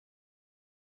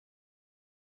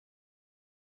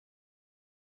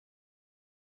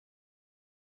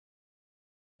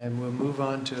And we'll move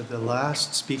on to the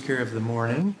last speaker of the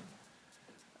morning,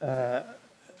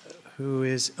 who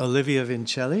is Olivia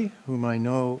Vincelli, whom I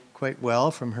know quite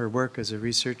well from her work as a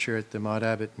researcher at the Maude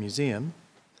Abbott Museum.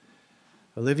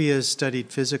 Olivia has studied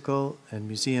physical and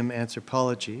museum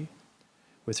anthropology,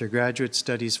 with her graduate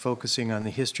studies focusing on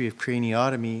the history of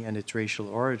craniotomy and its racial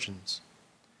origins.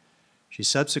 She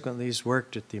subsequently has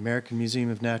worked at the American Museum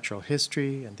of Natural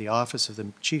History and the Office of the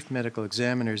Chief Medical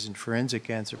Examiners in Forensic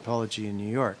Anthropology in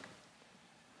New York.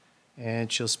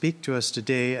 And she'll speak to us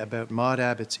today about Maude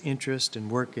Abbott's interest and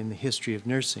work in the history of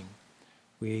nursing.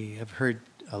 We have heard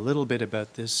a little bit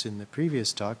about this in the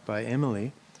previous talk by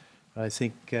Emily. I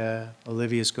think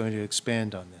Olivia is going to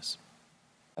expand on this.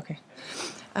 Okay.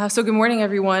 So good morning,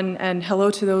 everyone, and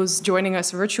hello to those joining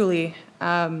us virtually.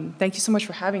 Thank you so much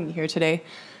for having me here today.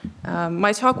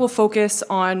 My talk will focus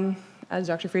on, as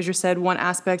Dr. Fraser said, one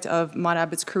aspect of Maude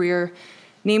Abbott's career,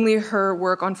 namely her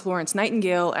work on Florence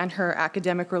Nightingale and her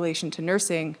academic relation to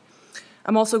nursing.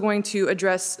 I'm also going to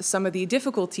address some of the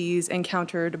difficulties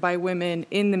encountered by women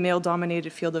in the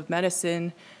male-dominated field of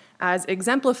medicine, as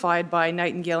exemplified by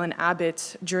Nightingale and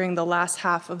Abbott during the last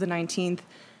half of the 19th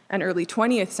and early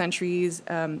 20th centuries,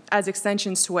 as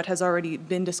extensions to what has already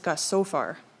been discussed so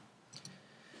far.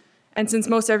 And since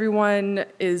most everyone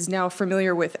is now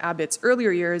familiar with Abbott's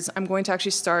earlier years, I'm going to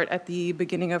actually start at the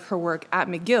beginning of her work at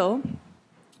McGill,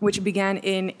 which began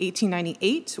in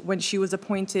 1898 when she was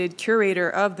appointed curator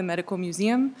of the Medical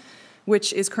Museum,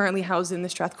 which is currently housed in the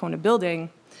Strathcona building.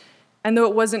 And though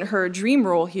it wasn't her dream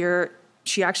role here,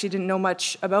 she actually didn't know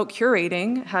much about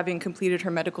curating, having completed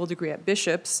her medical degree at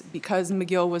Bishop's. Because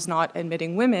McGill was not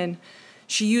admitting women,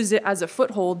 she used it as a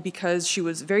foothold because she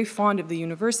was very fond of the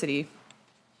university.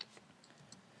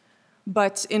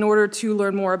 But in order to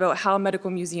learn more about how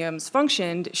medical museums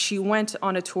functioned, she went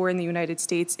on a tour in the United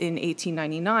States in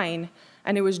 1899,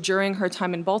 and it was during her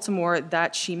time in Baltimore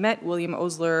that she met William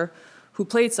Osler, who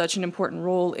played such an important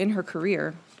role in her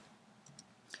career.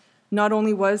 Not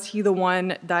only was he the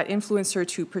one that influenced her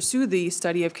to pursue the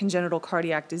study of congenital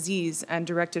cardiac disease and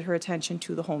directed her attention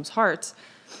to the Holmes heart,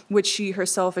 which she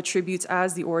herself attributes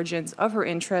as the origins of her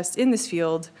interest in this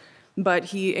field, but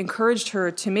he encouraged her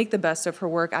to make the best of her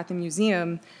work at the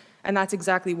museum, and that's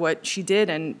exactly what she did,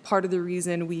 and part of the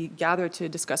reason we gathered to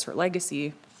discuss her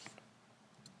legacy.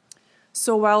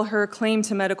 So while her claim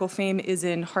to medical fame is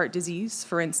in heart disease,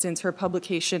 for instance, her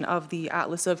publication of the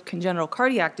Atlas of Congenital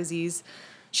Cardiac Disease,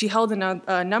 she held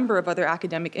a number of other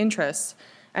academic interests,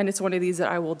 and it's one of these that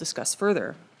I will discuss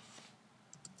further.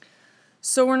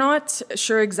 So we're not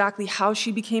sure exactly how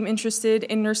she became interested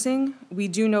in nursing. We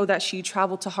do know that she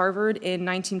traveled to Harvard in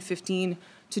 1915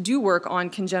 to do work on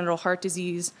congenital heart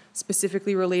disease,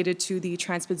 specifically related to the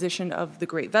transposition of the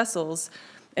great vessels,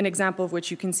 an example of which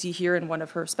you can see here in one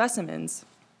of her specimens.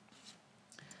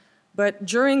 But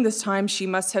during this time, she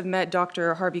must have met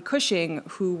Dr. Harvey Cushing,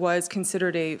 who was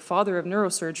considered a father of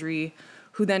neurosurgery,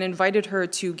 who then invited her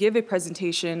to give a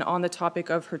presentation on the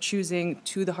topic of her choosing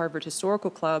to the Harvard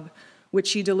Historical Club, which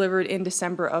she delivered in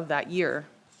December of that year.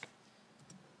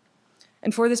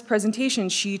 And for this presentation,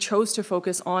 she chose to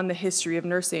focus on the history of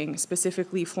nursing,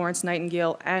 specifically Florence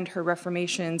Nightingale and her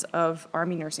reformations of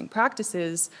Army nursing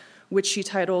practices, which she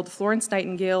titled Florence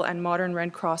Nightingale and Modern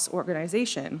Red Cross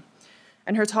Organization.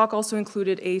 And her talk also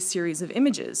included a series of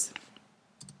images.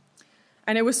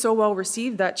 And it was so well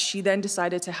received that she then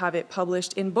decided to have it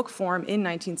published in book form in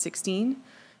 1916.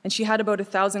 And she had about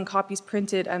 1,000 copies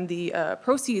printed, and the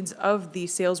proceeds of the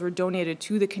sales were donated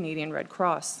to the Canadian Red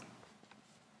Cross.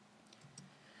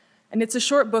 And it's a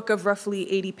short book of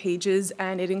roughly 80 pages,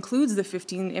 and it includes the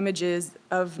 15 images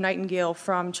of Nightingale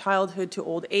from childhood to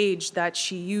old age that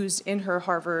she used in her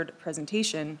Harvard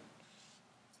presentation.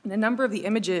 And a number of the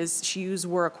images she used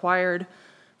were acquired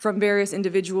from various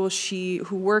individuals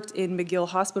who worked in McGill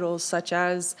hospitals, such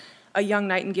as a young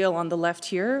Nightingale on the left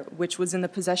here, which was in the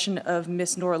possession of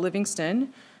Miss Nora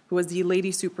Livingston, who was the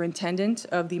lady superintendent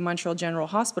of the Montreal General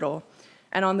Hospital.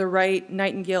 And on the right,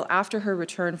 Nightingale after her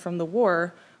return from the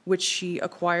war, which she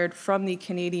acquired from the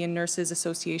Canadian Nurses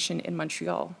Association in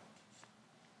Montreal.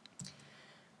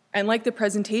 And like the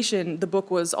presentation, the book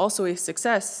was also a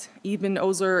success. Even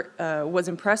Osler was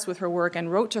impressed with her work and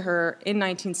wrote to her in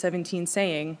 1917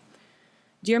 saying,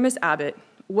 "Dear Miss Abbott,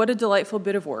 what a delightful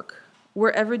bit of work.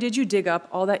 Wherever did you dig up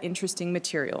all that interesting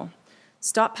material?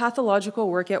 Stop pathological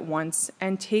work at once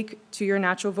and take to your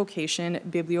natural vocation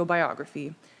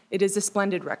bibliobiography. It is a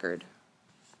splendid record."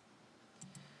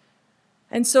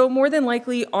 And so more than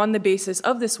likely on the basis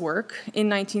of this work, in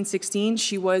 1916,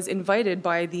 she was invited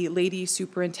by the Lady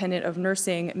Superintendent of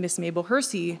Nursing, Miss Mabel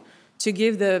Hersey, to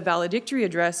give the valedictory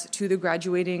address to the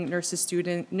graduating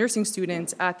nursing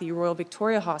students at the Royal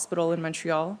Victoria Hospital in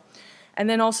Montreal, and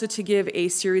then also to give a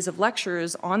series of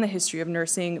lectures on the history of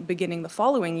nursing beginning the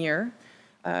following year.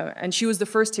 And she was the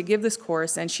first to give this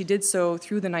course, and she did so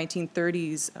through the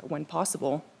 1930s when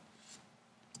possible.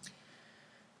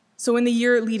 So in the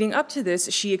year leading up to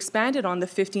this, she expanded on the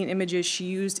 15 images she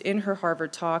used in her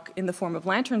Harvard talk in the form of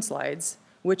lantern slides,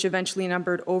 which eventually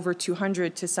numbered over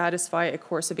 200 to satisfy a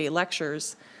course of 8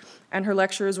 lectures. And her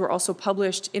lectures were also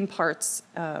published in parts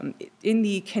in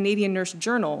the Canadian Nurse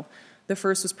Journal. The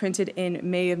first was printed in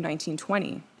May of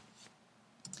 1920.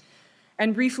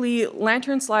 And briefly,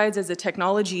 lantern slides as a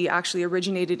technology actually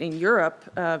originated in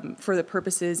Europe for the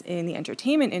purposes in the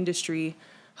entertainment industry.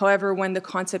 However, when the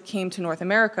concept came to North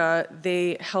America,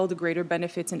 they held greater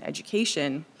benefits in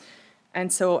education.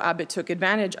 And so Abbott took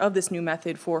advantage of this new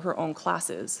method for her own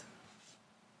classes.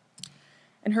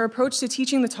 And her approach to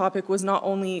teaching the topic was not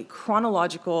only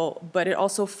chronological, but it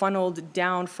also funneled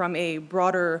down from a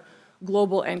broader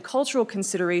global and cultural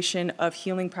consideration of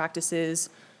healing practices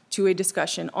to a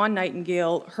discussion on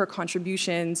Nightingale, her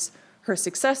contributions, her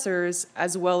successors,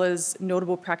 as well as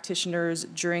notable practitioners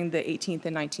during the 18th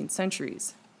and 19th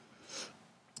centuries.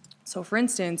 So for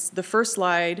instance, the first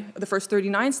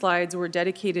 39 slides were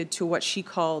dedicated to what she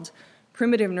called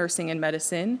primitive nursing in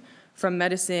medicine, from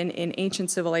medicine in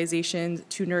ancient civilizations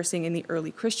to nursing in the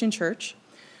early Christian church.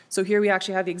 So here we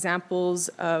actually have the examples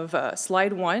of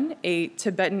slide 1, a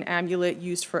Tibetan amulet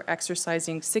used for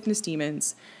exorcising sickness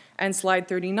demons, and slide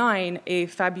 39, a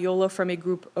fabiola from a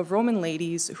group of Roman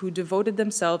ladies who devoted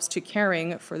themselves to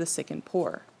caring for the sick and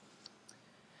poor.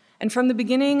 And from the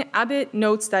beginning, Abbott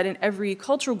notes that in every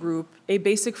cultural group, a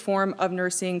basic form of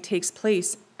nursing takes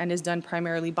place and is done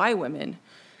primarily by women.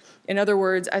 In other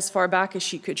words, as far back as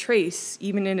she could trace,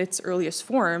 even in its earliest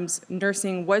forms,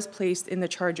 nursing was placed in the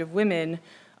charge of women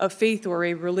of faith or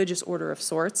a religious order of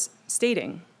sorts,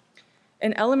 stating,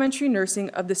 "An elementary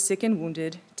nursing of the sick and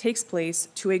wounded takes place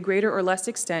to a greater or less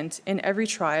extent in every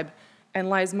tribe and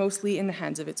lies mostly in the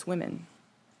hands of its women."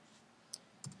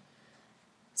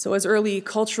 So as early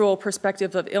cultural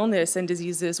perspectives of illness and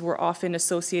diseases were often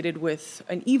associated with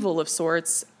an evil of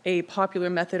sorts, a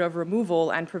popular method of removal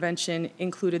and prevention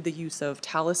included the use of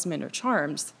talisman or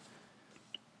charms.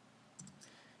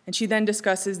 And she then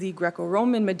discusses the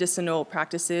Greco-Roman medicinal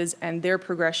practices and their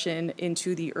progression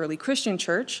into the early Christian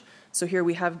church. So here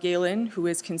we have Galen, who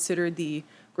is considered the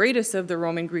greatest of the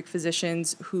Roman Greek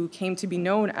physicians, who came to be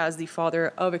known as the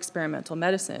father of experimental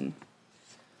medicine.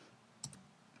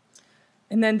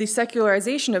 And then the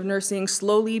secularization of nursing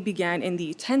slowly began in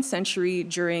the 10th century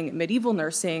during medieval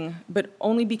nursing, but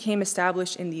only became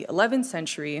established in the 11th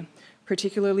century,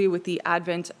 particularly with the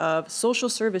advent of social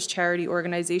service charity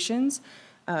organizations,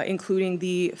 including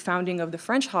the founding of the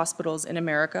French hospitals in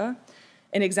America,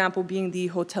 an example being the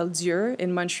Hôtel Dieu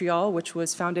in Montreal, which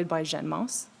was founded by Jeanne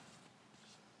Mance.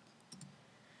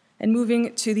 And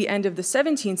moving to the end of the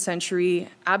 17th century,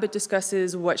 Abbott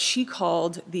discusses what she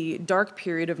called the dark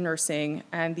period of nursing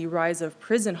and the rise of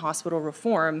prison hospital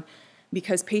reform,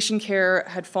 because patient care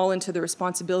had fallen to the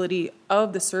responsibility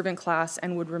of the servant class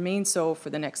and would remain so for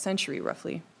the next century,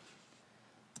 roughly.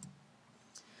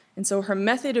 And so her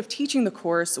method of teaching the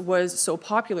course was so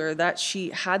popular that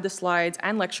she had the slides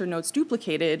and lecture notes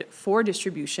duplicated for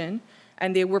distribution,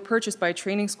 and they were purchased by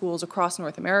training schools across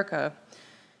North America.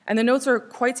 And the notes are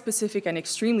quite specific and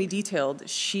extremely detailed.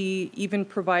 She even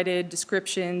provided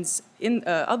descriptions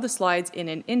of the slides in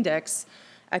an index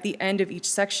at the end of each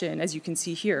section, as you can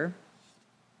see here.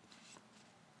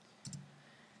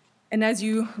 And as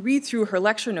you read through her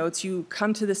lecture notes, you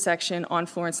come to the section on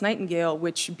Florence Nightingale,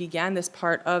 which began this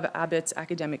part of Abbott's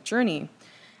academic journey.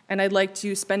 And I'd like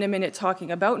to spend a minute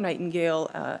talking about Nightingale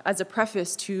as a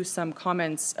preface to some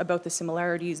comments about the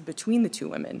similarities between the two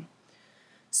women.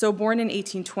 So born in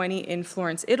 1820 in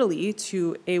Florence, Italy,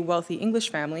 to a wealthy English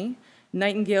family,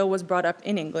 Nightingale was brought up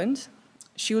in England.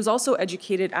 She was also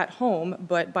educated at home,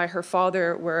 but by her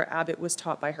father, where Abbott was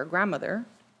taught by her grandmother.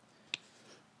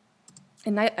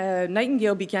 And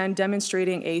Nightingale began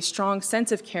demonstrating a strong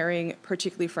sense of caring,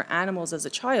 particularly for animals as a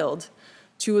child,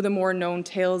 two of the more known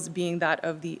tales being that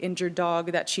of the injured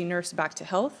dog that she nursed back to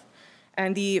health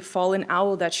and the fallen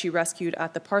owl that she rescued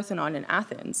at the Parthenon in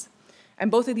Athens. And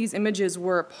both of these images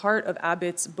were part of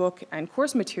Abbott's book and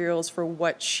course materials for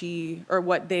what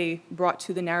they brought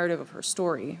to the narrative of her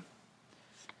story.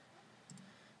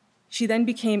 She then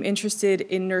became interested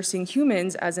in nursing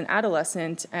humans as an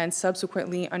adolescent and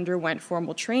subsequently underwent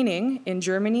formal training in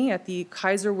Germany at the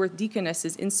Kaiserwerth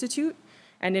Deaconesses Institute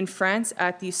and in France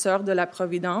at the Sœurs de la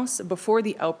Providence before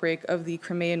the outbreak of the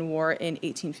Crimean War in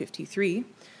 1853.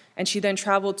 and she then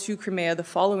traveled to Crimea the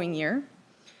following year.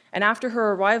 And after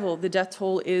her arrival, the death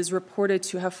toll is reported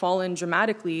to have fallen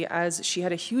dramatically as she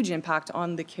had a huge impact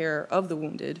on the care of the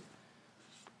wounded.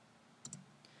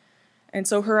 And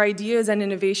so her ideas and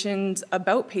innovations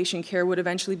about patient care would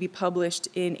eventually be published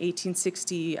in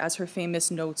 1860 as her famous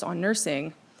Notes on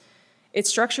Nursing. It's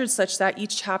structured such that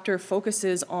each chapter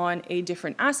focuses on a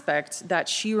different aspect that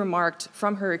she remarked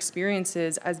from her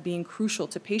experiences as being crucial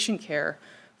to patient care,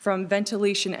 from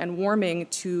ventilation and warming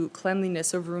to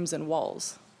cleanliness of rooms and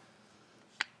walls.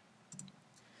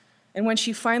 And when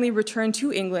she finally returned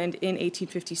to England in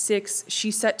 1856, she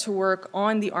set to work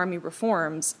on the army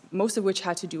reforms, most of which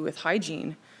had to do with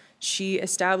hygiene. She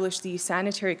established the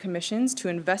sanitary commissions to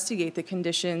investigate the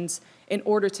conditions in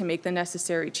order to make the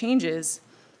necessary changes.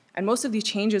 And most of these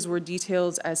changes were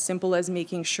details as simple as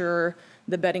making sure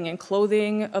the bedding and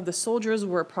clothing of the soldiers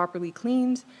were properly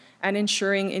cleaned and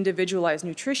ensuring individualized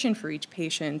nutrition for each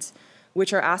patient,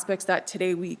 which are aspects that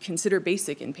today we consider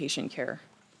basic in patient care.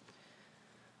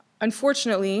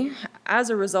 Unfortunately,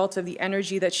 as a result of the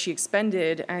energy that she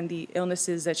expended and the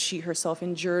illnesses that she herself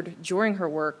endured during her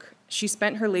work, she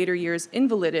spent her later years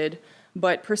invalided,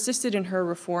 but persisted in her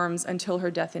reforms until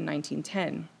her death in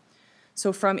 1910.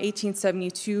 So from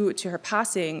 1872 to her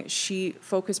passing, she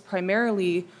focused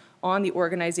primarily on the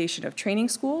organization of training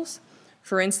schools,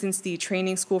 for instance, the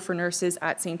training school for nurses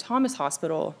at St. Thomas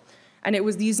Hospital. And it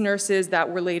was these nurses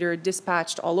that were later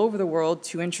dispatched all over the world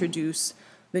to introduce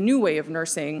the new way of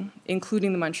nursing,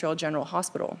 including the Montreal General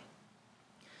Hospital.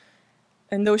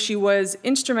 And though she was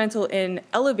instrumental in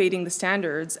elevating the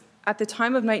standards, at the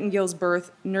time of Nightingale's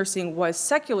birth, nursing was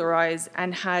secularized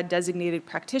and had designated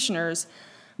practitioners,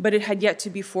 but it had yet to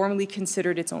be formally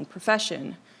considered its own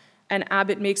profession. And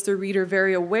Abbott makes the reader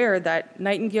very aware that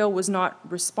Nightingale was not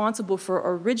responsible for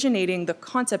originating the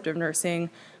concept of nursing,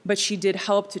 but she did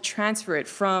help to transfer it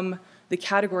from the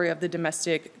category of the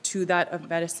domestic to that of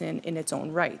medicine in its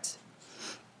own right.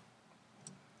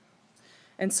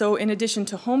 And so in addition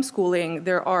to homeschooling,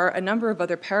 there are a number of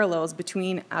other parallels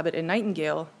between Abbott and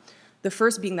Nightingale, the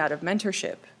first being that of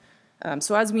mentorship.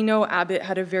 So as we know, Abbott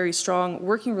had a very strong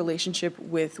working relationship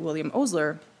with William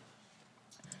Osler,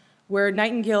 where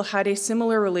Nightingale had a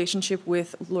similar relationship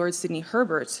with Lord Sidney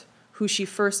Herbert, who she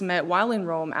first met while in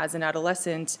Rome as an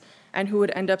adolescent, and who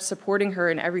would end up supporting her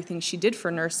in everything she did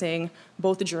for nursing,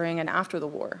 both during and after the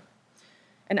war.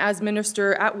 And as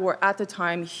minister at war at the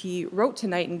time, he wrote to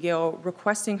Nightingale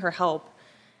requesting her help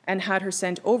and had her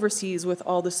sent overseas with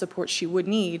all the support she would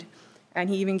need. And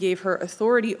he even gave her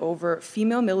authority over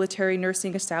female military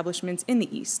nursing establishments in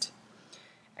the East.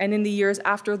 And in the years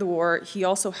after the war, he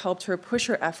also helped her push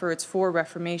her efforts for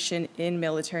reformation in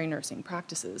military nursing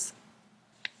practices.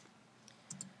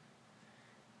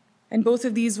 And both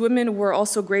of these women were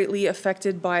also greatly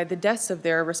affected by the deaths of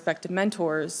their respective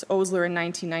mentors, Osler in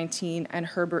 1919 and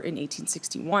Herbert in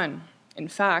 1861. In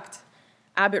fact,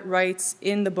 Abbott writes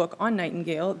in the book on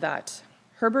Nightingale that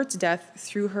Herbert's death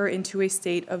threw her into a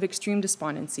state of extreme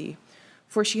despondency,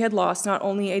 for she had lost not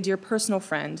only a dear personal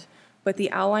friend, but the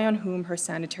ally on whom her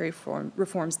sanitary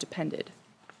reforms depended.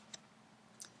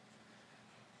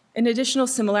 An additional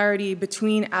similarity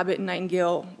between Abbott and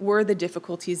Nightingale were the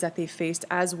difficulties that they faced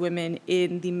as women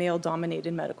in the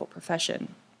male-dominated medical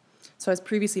profession. So as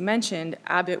previously mentioned,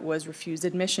 Abbott was refused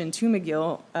admission to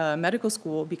McGill Medical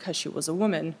School because she was a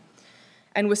woman,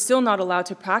 and was still not allowed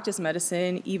to practice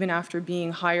medicine even after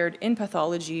being hired in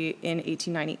pathology in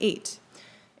 1898.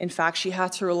 In fact, she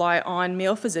had to rely on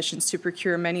male physicians to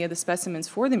procure many of the specimens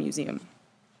for the museum.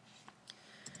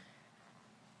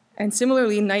 And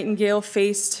similarly, Nightingale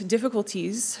faced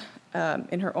difficulties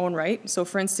in her own right. So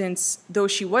for instance, though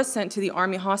she was sent to the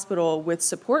Army Hospital with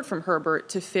support from Herbert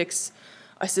to fix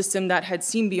a system that had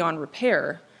seemed beyond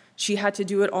repair, she had to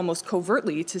do it almost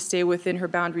covertly to stay within her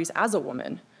boundaries as a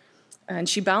woman. And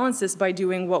she balanced this by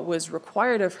doing what was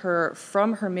required of her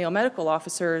from her male medical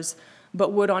officers,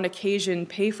 but would on occasion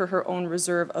pay for her own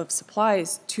reserve of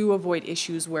supplies to avoid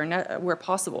issues where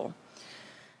possible.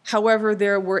 However,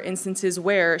 there were instances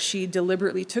where she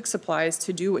deliberately took supplies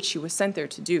to do what she was sent there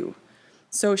to do.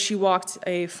 So she walked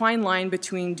a fine line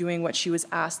between doing what she was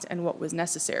asked and what was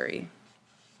necessary.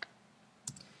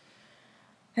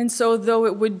 And so though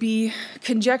it would be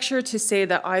conjecture to say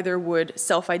that either would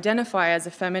self-identify as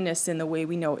a feminist in the way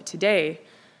we know it today,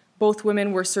 both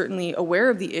women were certainly aware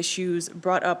of the issues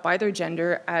brought up by their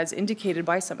gender as indicated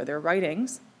by some of their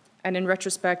writings, and in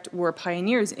retrospect were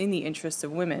pioneers in the interests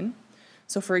of women.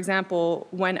 So for example,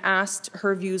 when asked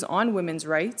her views on women's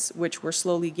rights, which were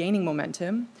slowly gaining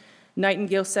momentum,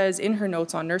 Nightingale says in her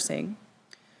Notes on Nursing,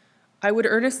 I would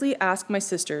earnestly ask my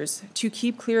sisters to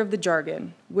keep clear of the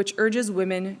jargon which urges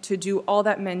women to do all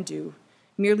that men do,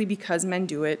 merely because men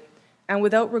do it, and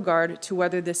without regard to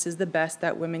whether this is the best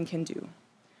that women can do,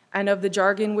 and of the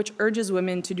jargon which urges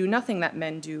women to do nothing that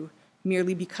men do,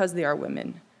 merely because they are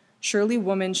women. Surely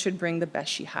woman should bring the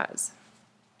best she has.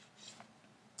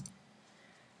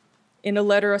 In a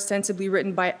letter ostensibly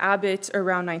written by Abbott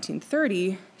around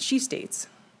 1930, she states,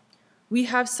 "We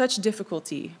have such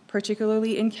difficulty,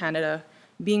 particularly in Canada,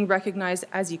 being recognized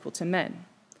as equal to men.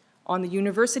 On the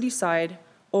university side,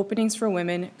 openings for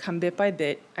women come bit by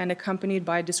bit and accompanied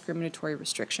by discriminatory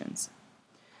restrictions."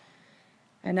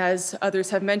 And as others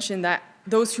have mentioned, that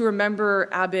those who remember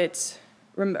Abbott,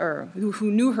 or who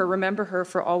knew her, remember her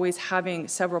for always having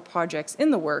several projects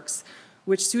in the works,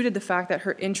 which suited the fact that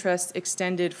her interests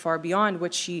extended far beyond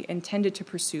what she intended to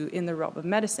pursue in the realm of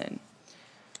medicine.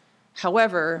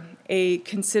 However, a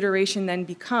consideration then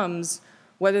becomes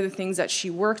whether the things that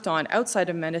she worked on outside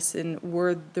of medicine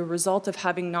were the result of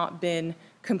having not been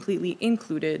completely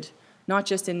included, not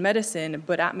just in medicine,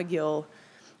 but at McGill,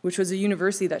 which was a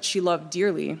university that she loved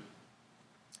dearly.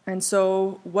 And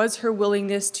so, was her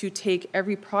willingness to take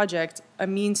every project a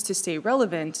means to stay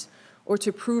relevant or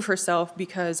to prove herself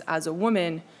because, as a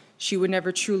woman, she would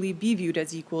never truly be viewed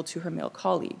as equal to her male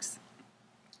colleagues?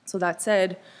 So that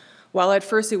said, while at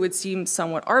first it would seem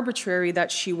somewhat arbitrary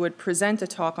that she would present a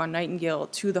talk on Nightingale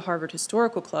to the Harvard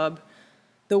Historical Club,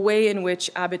 the way in which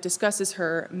Abbott discusses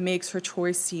her makes her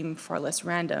choice seem far less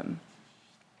random.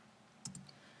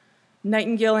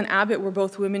 Nightingale and Abbott were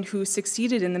both women who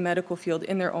succeeded in the medical field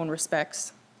in their own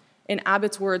respects. In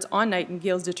Abbott's words on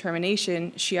Nightingale's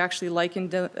determination, she actually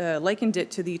likened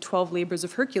it to the 12 labors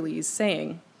of Hercules,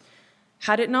 saying,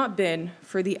 "Had it not been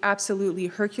for the absolutely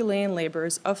Herculean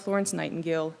labors of Florence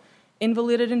Nightingale,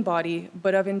 invalided in body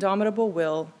but of indomitable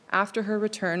will, after her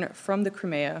return from the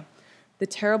Crimea, the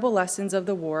terrible lessons of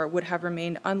the war would have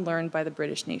remained unlearned by the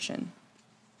British nation."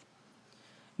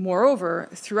 Moreover,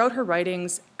 throughout her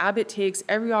writings, Abbott takes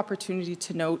every opportunity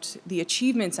to note the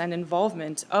achievements and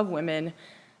involvement of women,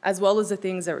 as well as the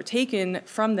things that were taken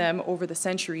from them over the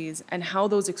centuries and how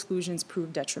those exclusions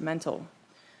proved detrimental.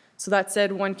 So that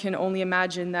said, one can only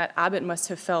imagine that Abbott must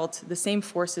have felt the same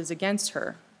forces against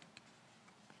her.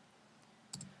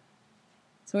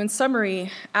 So in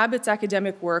summary, Abbott's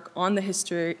academic work on the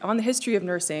history of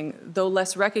nursing, though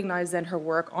less recognized than her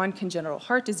work on congenital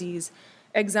heart disease,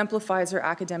 exemplifies her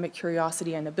academic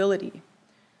curiosity and ability.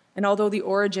 And although the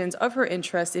origins of her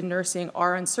interest in nursing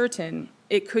are uncertain,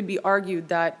 it could be argued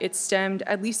that it stemmed,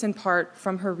 at least in part,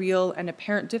 from her real and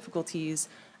apparent difficulties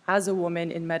as a woman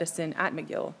in medicine at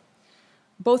McGill.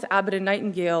 Both Abbott and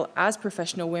Nightingale, as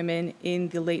professional women in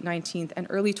the late 19th and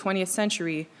early 20th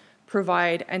century,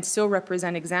 provide and still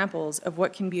represent examples of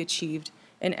what can be achieved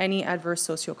in any adverse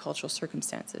sociocultural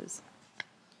circumstances.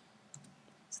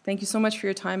 So thank you so much for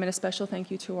your time, and a special thank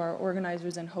you to our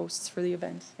organizers and hosts for the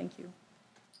event. Thank you.